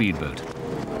by the speedboat.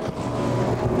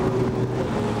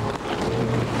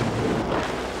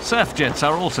 Surf jets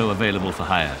are also available for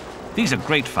hire. These are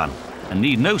great fun and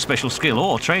need no special skill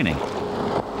or training.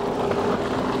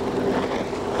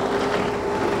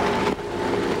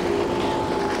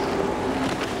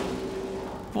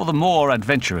 For the more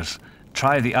adventurous,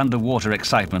 try the underwater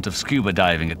excitement of scuba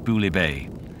diving at Booley Bay.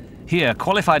 Here,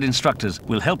 qualified instructors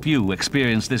will help you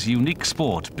experience this unique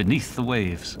sport beneath the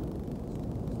waves.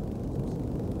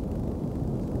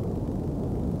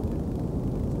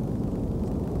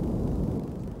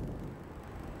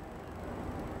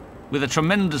 With a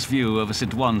tremendous view over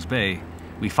St. Juan's Bay,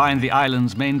 we find the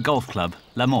island's main golf club,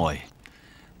 La Moy.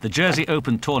 The Jersey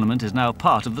Open tournament is now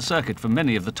part of the circuit for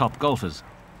many of the top golfers.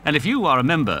 And if you are a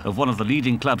member of one of the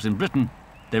leading clubs in Britain,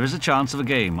 there is a chance of a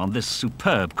game on this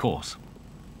superb course.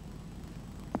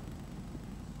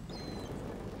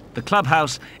 The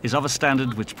clubhouse is of a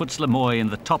standard which puts La Moy in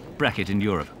the top bracket in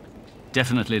Europe.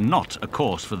 Definitely not a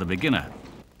course for the beginner.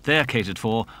 They're catered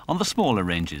for on the smaller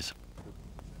ranges.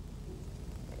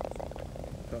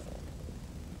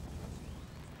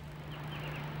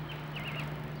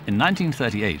 In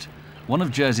 1938, one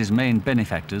of Jersey's main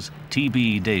benefactors,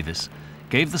 T.B. Davis,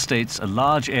 gave the States a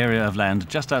large area of land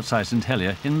just outside St.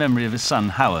 Helier in memory of his son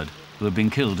Howard, who had been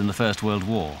killed in the First World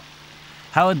War.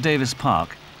 Howard Davis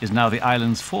Park is now the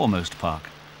island's foremost park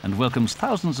and welcomes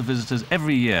thousands of visitors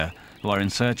every year who are in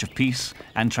search of peace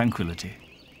and tranquility.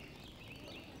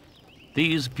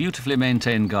 These beautifully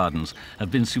maintained gardens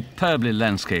have been superbly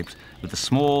landscaped with a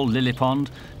small lily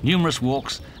pond, numerous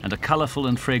walks and a colourful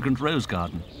and fragrant rose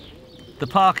garden. The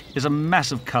park is a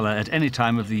mass of colour at any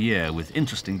time of the year with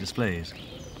interesting displays.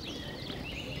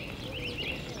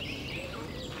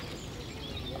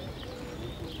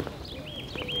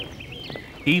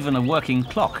 Even a working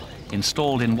clock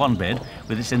installed in one bed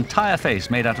with its entire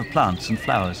face made out of plants and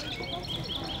flowers.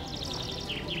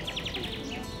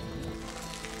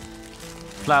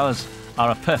 Flowers are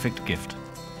a perfect gift,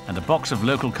 and a box of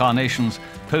local carnations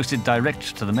posted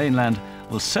direct to the mainland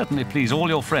will certainly please all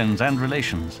your friends and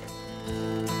relations.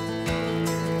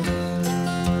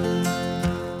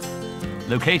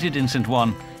 Located in St.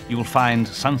 Juan, you will find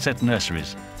Sunset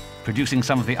Nurseries, producing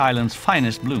some of the island's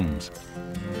finest blooms.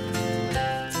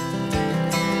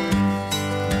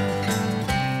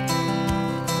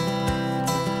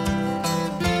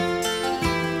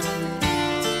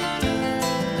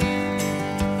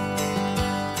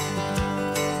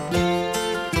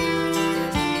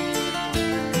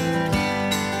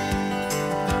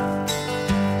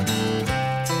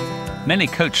 Many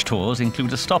coach tours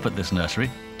include a stop at this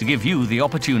nursery to give you the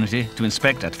opportunity to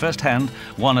inspect at first hand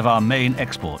one of our main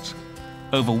exports.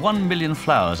 Over 1 million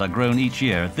flowers are grown each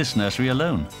year at this nursery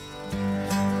alone.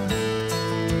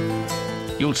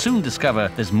 You'll soon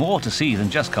discover there's more to see than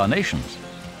just carnations.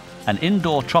 An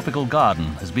indoor tropical garden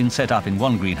has been set up in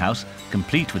one greenhouse,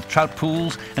 complete with trout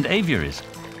pools and aviaries.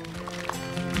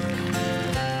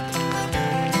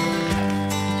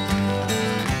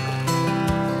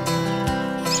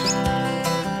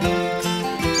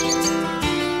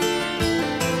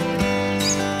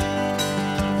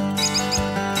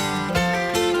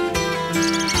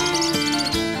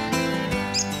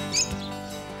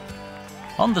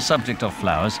 On the subject of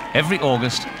flowers, every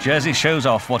August, Jersey shows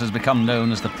off what has become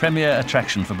known as the premier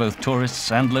attraction for both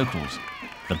tourists and locals,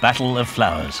 the Battle of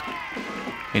Flowers.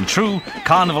 In true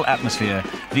carnival atmosphere,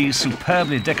 these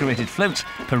superbly decorated floats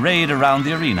parade around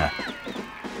the arena.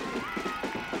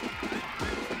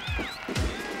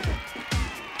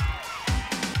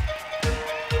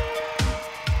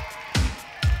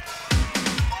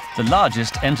 The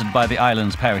largest entered by the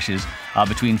island's parishes are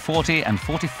between 40 and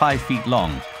 45 feet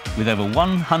long, with over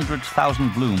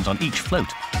 100,000 blooms on each float.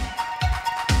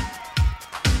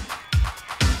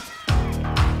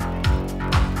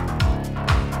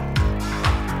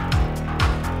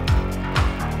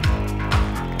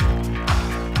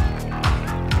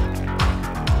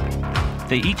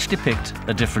 They each depict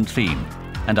a different theme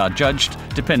and are judged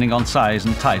depending on size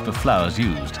and type of flowers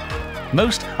used.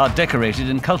 Most are decorated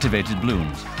and cultivated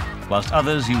blooms, whilst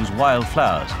others use wild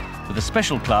flowers, with a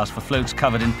special class for floats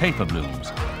covered in paper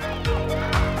blooms.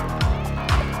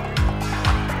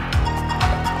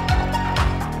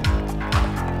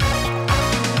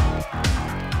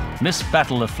 Miss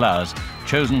Battle of Flowers,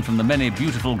 chosen from the many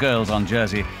beautiful girls on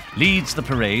Jersey, leads the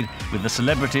parade with the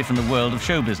celebrity from the world of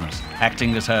show business,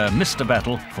 acting as her Mr.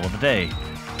 Battle for the day.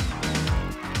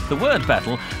 The word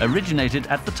battle originated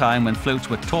at the time when floats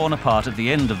were torn apart at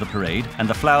the end of the parade and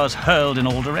the flowers hurled in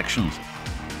all directions.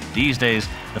 These days,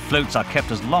 the floats are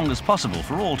kept as long as possible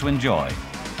for all to enjoy.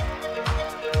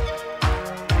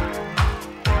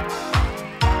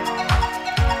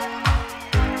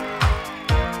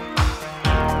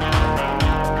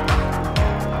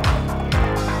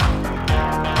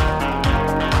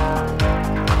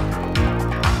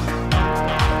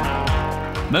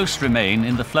 Most remain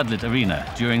in the floodlit arena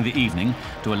during the evening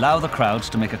to allow the crowds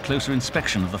to make a closer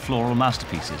inspection of the floral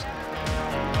masterpieces.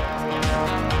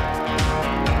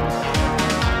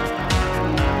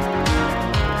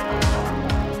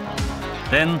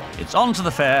 Then it's on to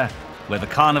the fair, where the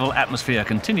carnival atmosphere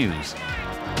continues.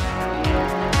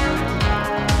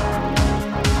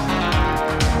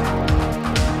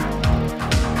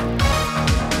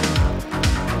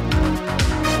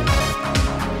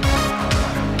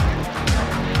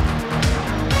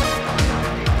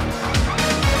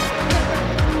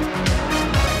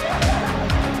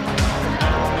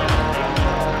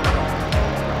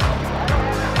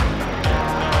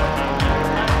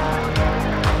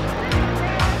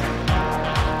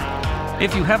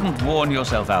 If you haven't worn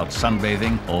yourself out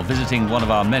sunbathing or visiting one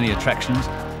of our many attractions,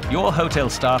 your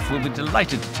hotel staff will be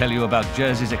delighted to tell you about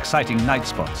Jersey's exciting night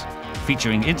spots,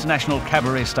 featuring international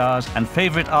cabaret stars and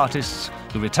favourite artists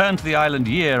who return to the island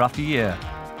year after year.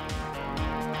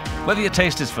 Whether your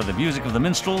taste is for the music of the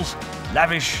minstrels,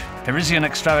 lavish Parisian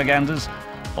extravaganzas,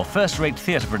 or first-rate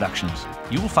theatre productions,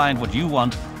 you will find what you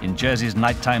want in Jersey's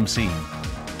nighttime scene.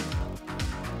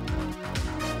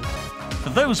 For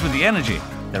those with the energy,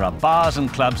 there are bars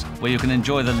and clubs where you can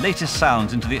enjoy the latest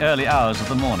sounds into the early hours of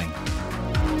the morning.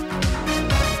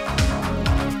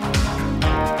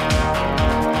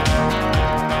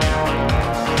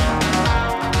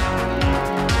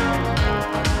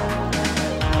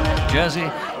 Jersey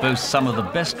boasts some of the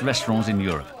best restaurants in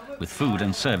Europe, with food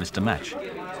and service to match.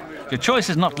 Your choice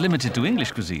is not limited to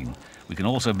English cuisine. We can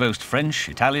also boast French,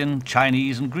 Italian,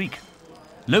 Chinese and Greek.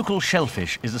 Local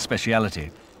shellfish is a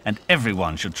speciality, and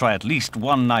everyone should try at least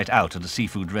one night out at a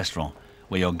seafood restaurant,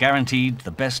 where you're guaranteed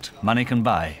the best money can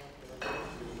buy.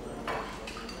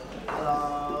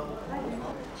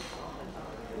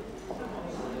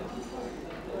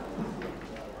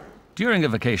 During a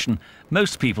vacation,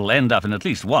 most people end up in at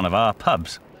least one of our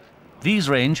pubs. These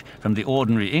range from the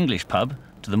ordinary English pub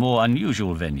to the more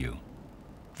unusual venue.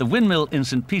 The Windmill in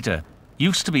St. Peter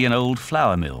used to be an old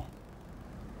flour mill,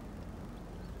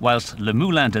 whilst Le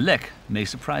Moulin de Lec may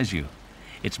surprise you.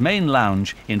 Its main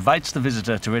lounge invites the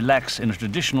visitor to relax in a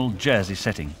traditional Jersey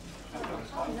setting.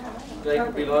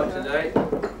 Could be like today.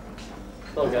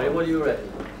 Okay, what do you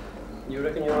reckon? You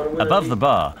reckon you're on a winner? Above the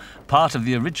bar, part of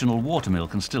the original watermill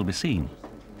can still be seen.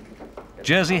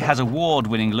 Jersey has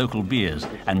award-winning local beers,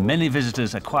 and many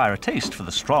visitors acquire a taste for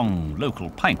the strong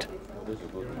local pint.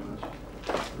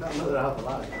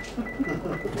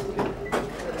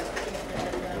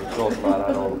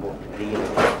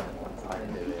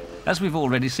 As we've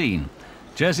already seen,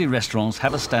 Jersey restaurants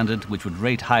have a standard which would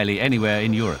rate highly anywhere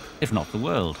in Europe, if not the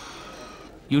world.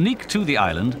 Unique to the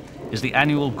island is the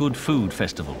annual Good Food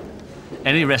Festival.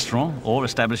 Any restaurant or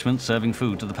establishment serving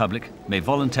food to the public may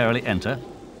voluntarily enter,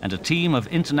 and a team of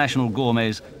international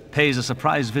gourmets pays a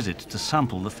surprise visit to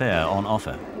sample the fare on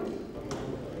offer.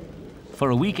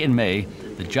 For a week in May,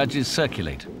 the judges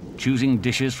circulate, choosing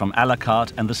dishes from a la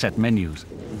carte and the set menus.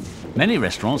 Many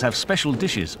restaurants have special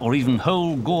dishes or even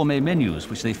whole gourmet menus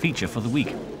which they feature for the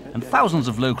week, and thousands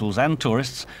of locals and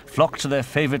tourists flock to their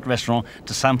favourite restaurant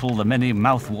to sample the many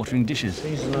mouth-watering dishes.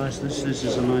 These are nice. This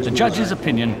is a nice. The judge's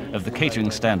opinion of the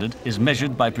catering standard is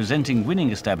measured by presenting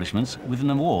winning establishments with an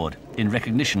award in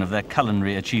recognition of their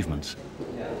culinary achievements.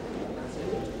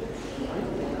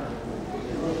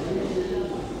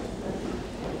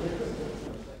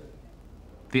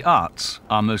 The arts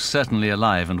are most certainly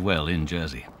alive and well in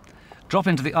Jersey. Drop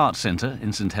into the Arts Centre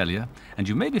in St Helier, and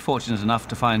you may be fortunate enough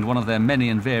to find one of their many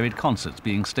and varied concerts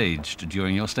being staged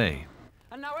during your stay.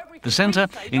 The centre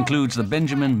includes the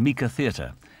Benjamin Meeker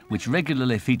Theatre, which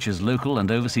regularly features local and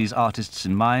overseas artists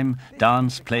in mime,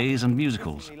 dance, plays and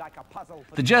musicals.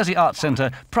 The Jersey Arts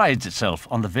Centre prides itself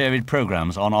on the varied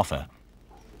programmes on offer.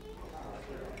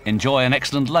 Enjoy an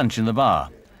excellent lunch in the bar.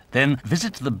 Then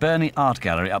visit the Burney Art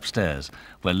Gallery upstairs,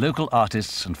 where local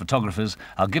artists and photographers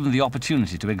are given the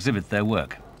opportunity to exhibit their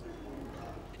work.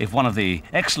 If one of the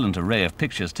excellent array of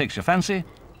pictures takes your fancy,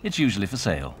 it's usually for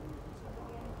sale.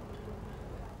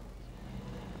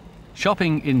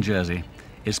 Shopping in Jersey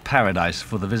is paradise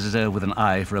for the visitor with an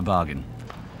eye for a bargain.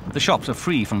 The shops are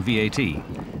free from VAT,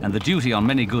 and the duty on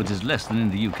many goods is less than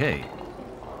in the UK.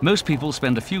 Most people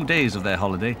spend a few days of their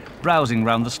holiday browsing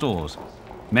round the stores,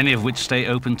 many of which stay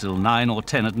open till 9 or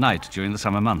 10 at night during the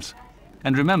summer months.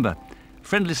 And remember,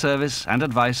 friendly service and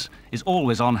advice is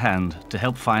always on hand to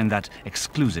help find that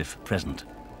exclusive present.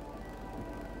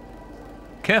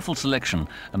 Careful selection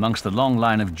amongst the long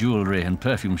line of jewellery and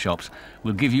perfume shops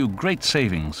will give you great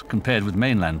savings compared with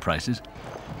mainland prices.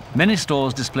 Many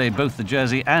stores display both the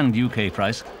Jersey and UK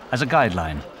price as a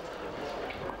guideline.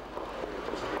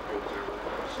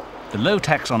 The low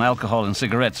tax on alcohol and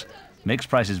cigarettes makes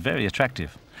prices very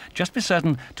attractive. Just be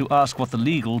certain to ask what the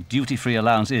legal duty-free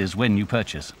allowance is when you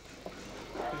purchase.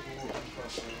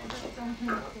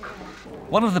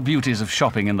 One of the beauties of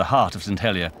shopping in the heart of St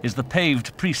Helier is the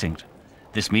paved precinct.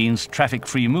 This means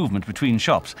traffic-free movement between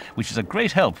shops, which is a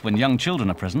great help when young children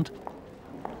are present.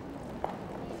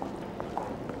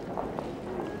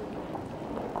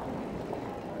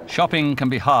 Shopping can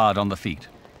be hard on the feet,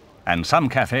 and some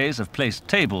cafes have placed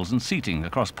tables and seating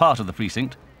across part of the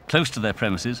precinct, close to their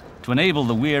premises, to enable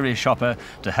the weary shopper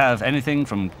to have anything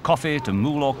from coffee to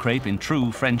moule or crepe in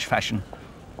true French fashion.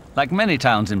 Like many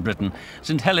towns in Britain,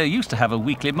 St Helier used to have a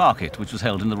weekly market which was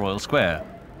held in the Royal Square,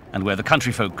 and where the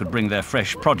country folk could bring their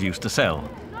fresh produce to sell.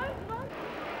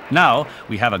 Now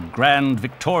we have a grand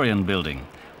Victorian building,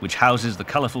 which houses the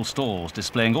colourful stalls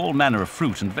displaying all manner of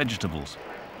fruit and vegetables.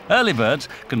 Early birds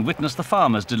can witness the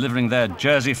farmers delivering their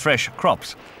Jersey fresh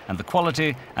crops, and the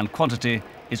quality and quantity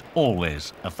is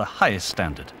always of the highest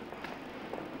standard.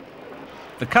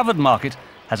 The covered market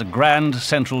has a grand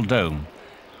central dome,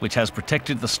 which has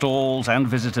protected the stalls and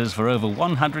visitors for over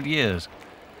 100 years.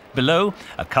 Below,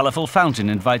 a colourful fountain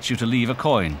invites you to leave a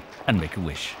coin and make a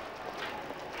wish.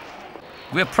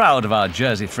 We're proud of our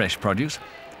Jersey fresh produce.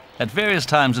 At various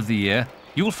times of the year,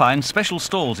 you'll find special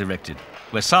stalls erected,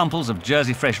 where samples of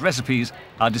Jersey fresh recipes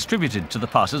are distributed to the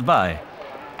passers-by.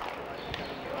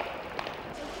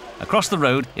 Across the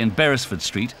road in Beresford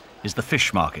Street is the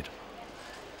fish market.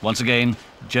 Once again,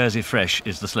 Jersey fresh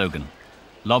is the slogan.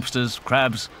 Lobsters,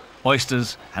 crabs,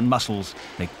 oysters and mussels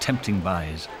make tempting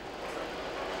buys.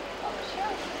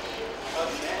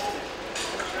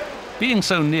 Being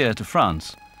so near to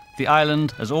France, the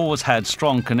island has always had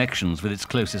strong connections with its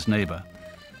closest neighbour.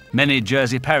 Many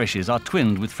Jersey parishes are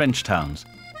twinned with French towns,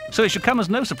 so it should come as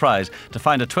no surprise to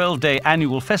find a 12-day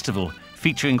annual festival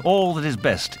featuring all that is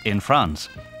best in France.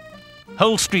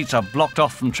 Whole streets are blocked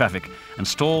off from traffic, and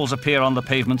stalls appear on the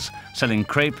pavements selling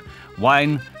crepe,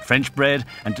 wine, French bread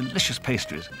and delicious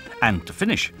pastries. And to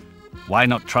finish, why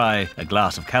not try a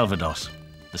glass of Calvados,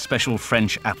 the special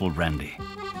French apple brandy?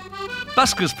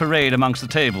 Buskers parade amongst the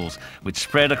tables, which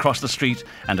spread across the street,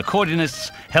 and accordionists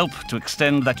help to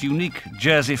extend that unique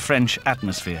Jersey French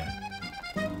atmosphere.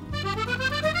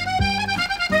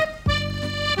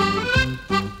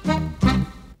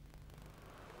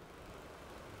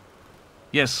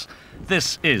 Yes,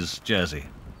 this is Jersey.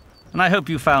 And I hope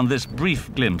you found this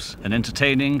brief glimpse an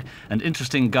entertaining and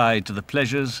interesting guide to the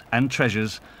pleasures and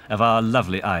treasures of our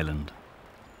lovely island.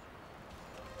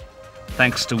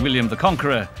 Thanks to William the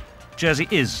Conqueror, Jersey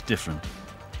is different,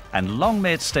 and long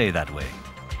may it stay that way.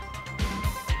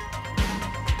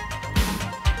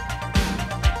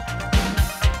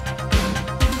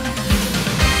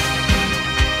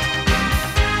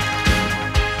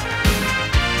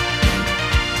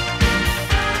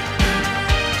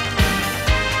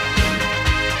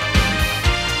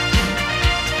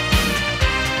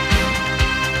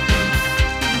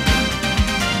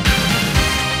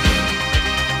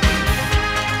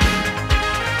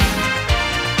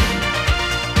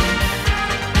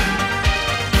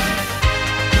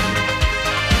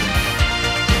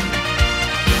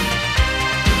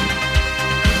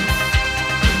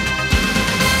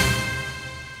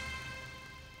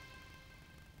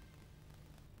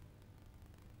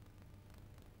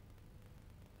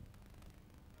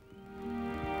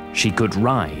 She could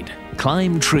ride,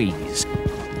 climb trees.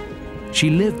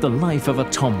 She lived the life of a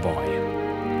tomboy.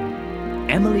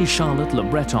 Emily Charlotte Le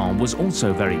Breton was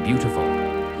also very beautiful.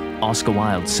 Oscar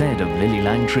Wilde said of Lily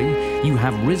Langtry, "You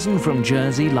have risen from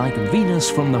Jersey like Venus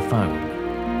from the foam."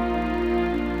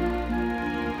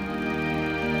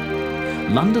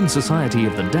 London society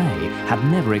of the day had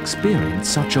never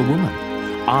experienced such a woman.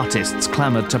 Artists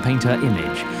clamoured to paint her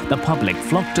image. The public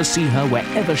flocked to see her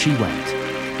wherever she went.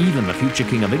 Even the future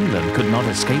King of England could not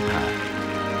escape her.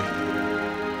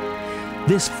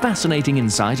 This fascinating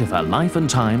insight of her life and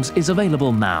times is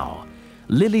available now.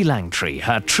 Lily Langtry,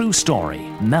 her true story,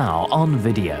 now on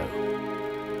video.